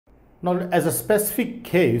Now, as a specific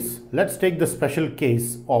case, let's take the special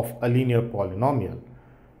case of a linear polynomial.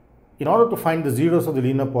 In order to find the zeros of the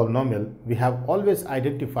linear polynomial, we have always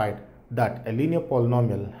identified that a linear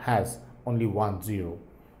polynomial has only one zero.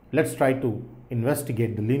 Let's try to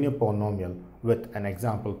investigate the linear polynomial with an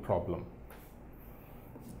example problem.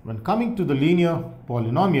 When coming to the linear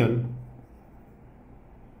polynomial,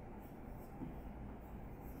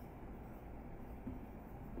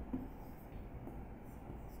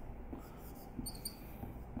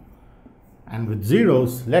 and with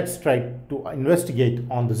zeros, let's try to investigate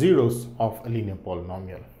on the zeros of a linear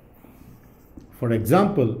polynomial. For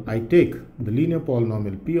example, I take the linear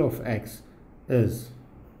polynomial p of x is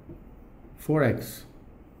 4x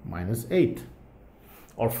minus 8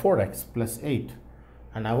 or 4x plus 8,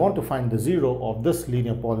 and I want to find the zero of this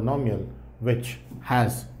linear polynomial which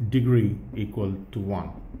has degree equal to 1.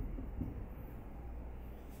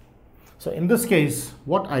 So in this case,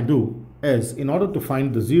 what I do is, in order to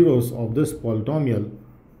find the zeros of this polynomial,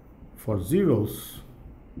 for zeros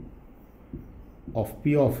of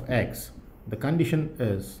p of x, the condition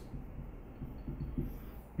is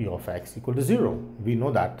p of x equal to 0. We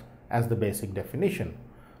know that as the basic definition.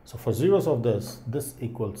 So for zeros of this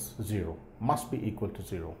equals 0, must be equal to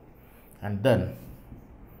 0. And then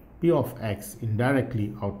p of x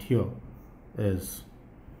indirectly out here is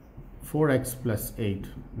 4x plus 8,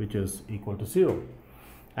 which is equal to 0.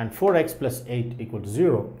 And 4x plus 8 equal to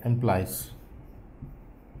 0 implies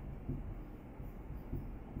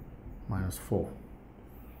minus 4.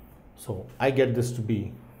 So I get this to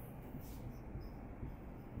be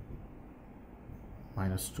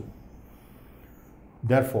minus 2.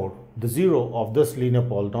 Therefore, the zero of this linear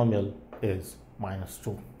polynomial is minus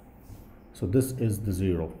 2. So this is the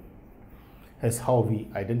zero. Is how we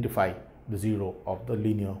identify the zero of the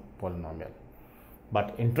linear polynomial.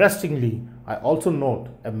 But interestingly, I also note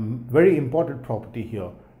a very important property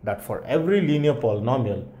here, that for every linear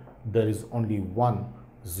polynomial there is only one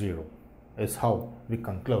zero, is how we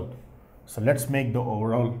conclude. So let's make the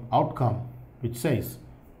overall outcome, which says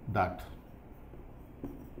that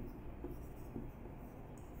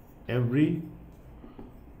every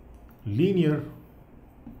linear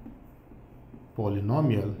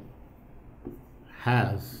polynomial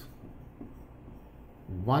has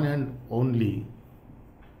one and only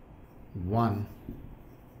one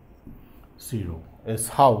zero, is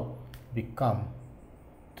how we come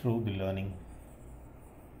through the learning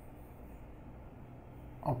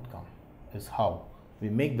outcome, is how we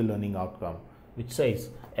make the learning outcome, which says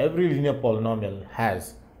every linear polynomial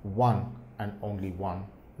has one and only one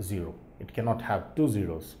zero. It cannot have two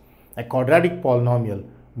zeros. A quadratic polynomial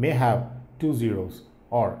may have two zeros,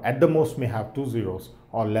 or at the most may have two zeros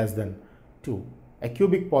or less than 2. A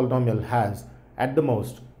cubic polynomial has at the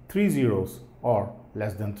most 3 zeros or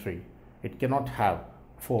less than 3. It cannot have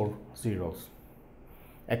 4 zeros.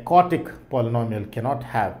 A quartic polynomial cannot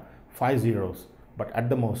have 5 zeros, but at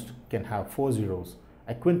the most can have 4 zeros.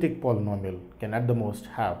 A quintic polynomial can at the most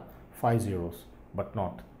have 5 zeros, but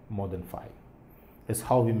not more than 5. Is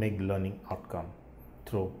how we make the learning outcome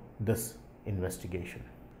through this investigation.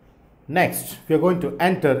 Next, we are going to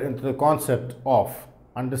enter into the concept of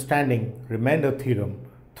understanding remainder theorem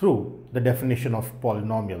through the definition of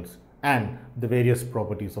polynomials and the various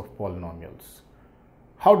properties of polynomials.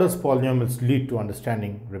 How does polynomials lead to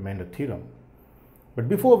understanding remainder theorem? But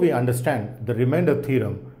before we understand the remainder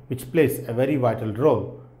theorem, which plays a very vital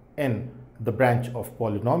role in the branch of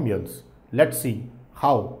polynomials, let's see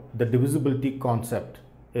how the divisibility concept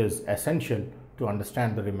is essential to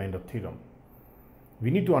understand the remainder theorem. We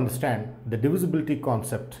need to understand the divisibility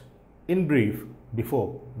concept in brief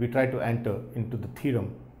before we try to enter into the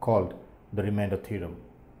theorem called the remainder theorem,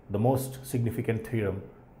 the most significant theorem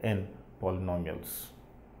in polynomials.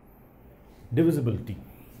 Divisibility.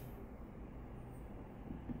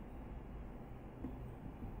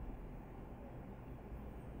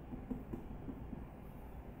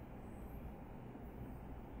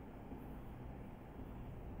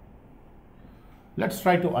 Let's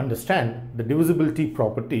try to understand the divisibility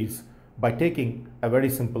properties by taking a very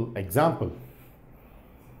simple example.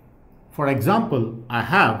 For example, I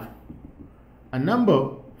have a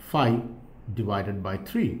number 5 divided by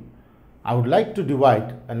 3. I would like to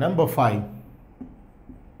divide a number 5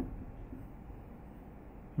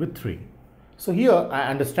 with 3. So here I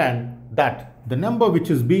understand that the number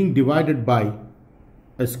which is being divided by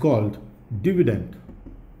is called dividend.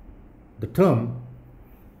 The term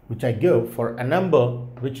which I give for a number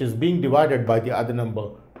which is being divided by the other number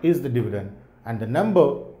is the dividend, and the number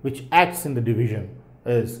which acts in the division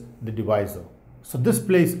is the divisor. So this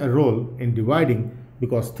plays a role in dividing,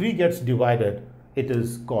 because 3 gets divided it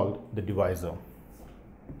is called the divisor.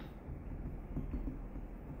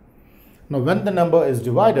 Now when the number is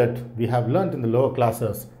divided, we have learnt in the lower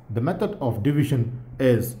classes, the method of division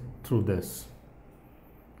is through this,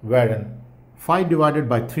 wherein 5 divided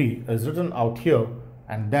by 3 is written out here,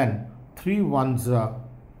 and then 3 ones are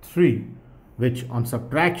 3, which on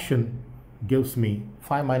subtraction gives me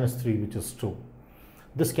 5 minus 3, which is 2.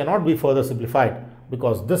 This cannot be further simplified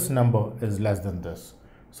because this number is less than this.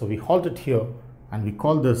 So we halt it here and we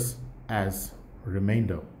call this as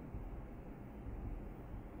remainder.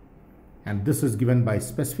 And this is given by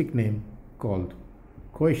specific name called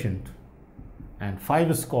quotient, and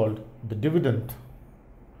 5 is called the dividend,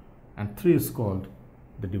 and 3 is called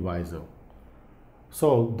the divisor.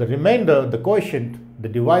 So the remainder, the quotient, the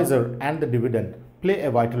divisor and the dividend play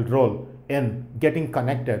a vital role in getting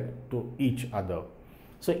connected to each other.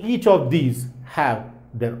 So each of these have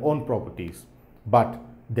their own properties, but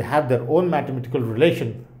they have their own mathematical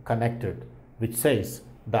relation connected, which says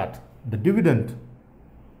that the dividend,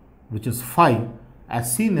 which is 5,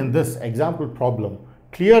 as seen in this example problem,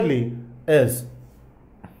 clearly is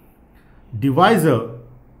divisor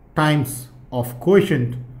times of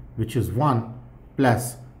quotient, which is 1,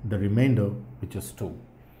 plus the remainder, which is 2.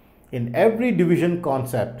 In every division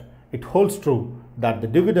concept, it holds true that the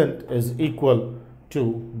dividend is equal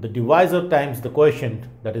to the divisor times the quotient,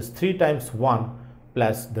 that is 3 times 1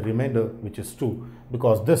 plus the remainder, which is 2,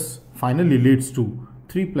 because this finally leads to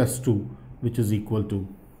 3 plus 2, which is equal to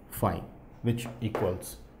 5, which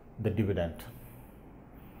equals the dividend,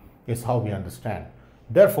 is how we understand.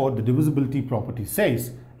 Therefore, the divisibility property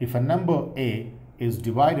says if a number A is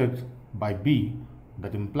divided by B,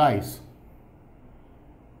 that implies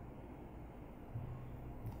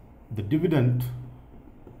the dividend,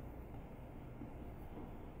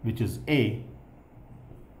 which is A,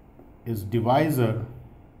 is divisor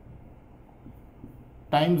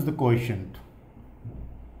times the quotient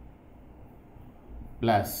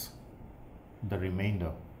plus the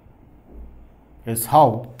remainder, is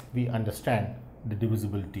how we understand the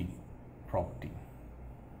divisibility property.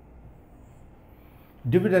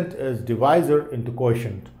 Dividend is divisor into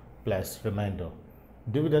quotient plus remainder.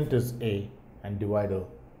 Dividend is A and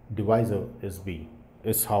divisor is B,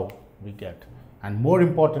 is how we get. And more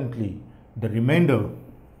importantly, the remainder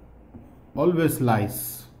always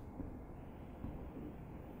lies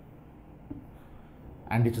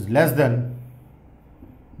and it is less than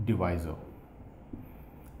divisor,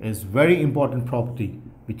 is very important property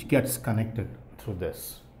which gets connected through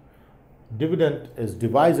this. Dividend is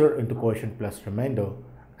divisor into quotient plus remainder,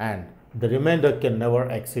 and the remainder can never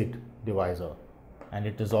exceed divisor, and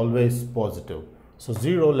it is always positive. So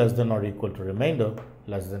 0 less than or equal to remainder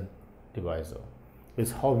less than divisor,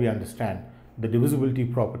 is how we understand the divisibility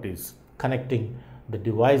properties connecting the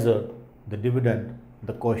divisor, the dividend,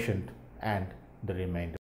 the quotient and the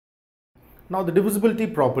remainder. Now the divisibility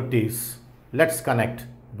properties, let's connect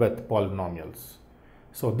with polynomials.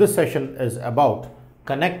 So this session is about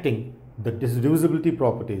connecting the divisibility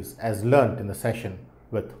properties as learnt in the session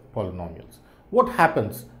with polynomials. What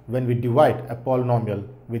happens when we divide a polynomial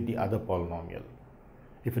with the other polynomial?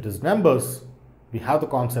 If it is numbers, we have the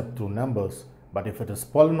concept through numbers, but if it is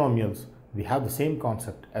polynomials, we have the same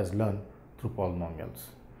concept as learned through polynomials.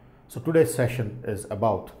 So today's session is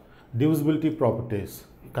about divisibility properties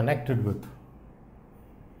connected with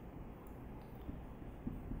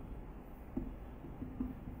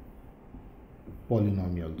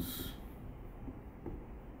polynomials.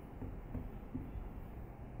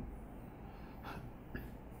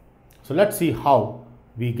 So let's see how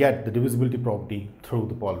we get the divisibility property through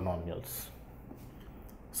the polynomials.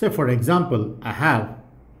 Say for example, I have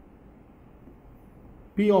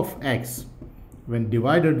P of x when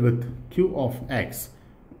divided with Q of x,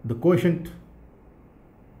 the quotient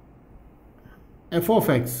f of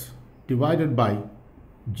x divided by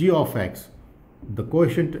g of x, the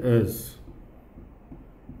quotient is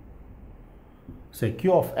say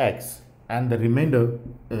Q of x and the remainder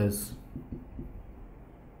is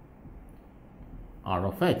R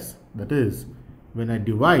of x. That is, when I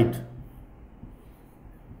divide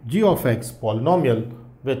g of x polynomial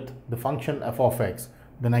with the function f of x,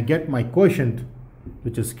 then I get my quotient,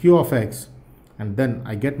 which is Q of x, and then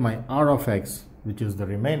I get my R of x, which is the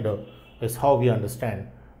remainder, is how we understand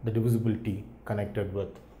the divisibility connected with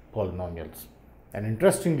polynomials. And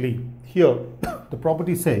interestingly, here the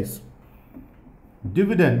property says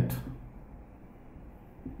dividend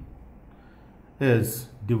is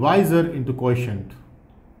divisor into quotient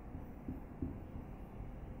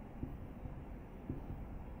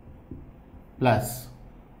plus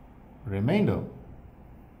remainder.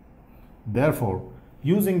 Therefore,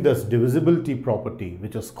 Using this divisibility property,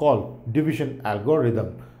 which is called division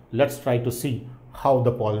algorithm, let's try to see how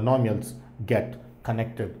the polynomials get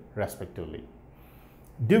connected respectively.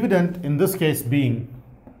 Dividend in this case being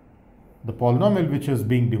the polynomial which is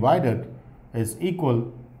being divided is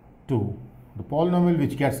equal to the polynomial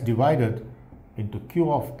which gets divided into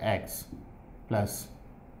q of x plus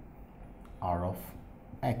r of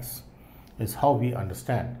x is how we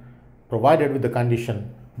understand, provided with the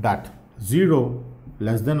condition that 0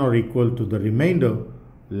 less than or equal to the remainder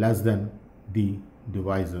less than the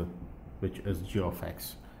divisor, which is g of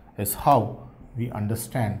x, is how we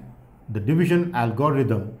understand the division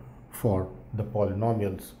algorithm for the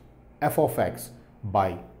polynomials f of x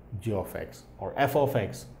by g of x, or f of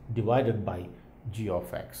x divided by g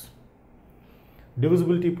of x.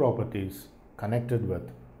 Divisibility properties connected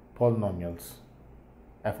with polynomials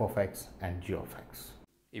f of x and g of x.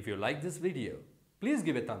 If you like this video, please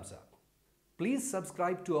give a thumbs up. Please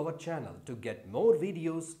subscribe to our channel to get more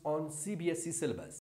videos on CBSE syllabus.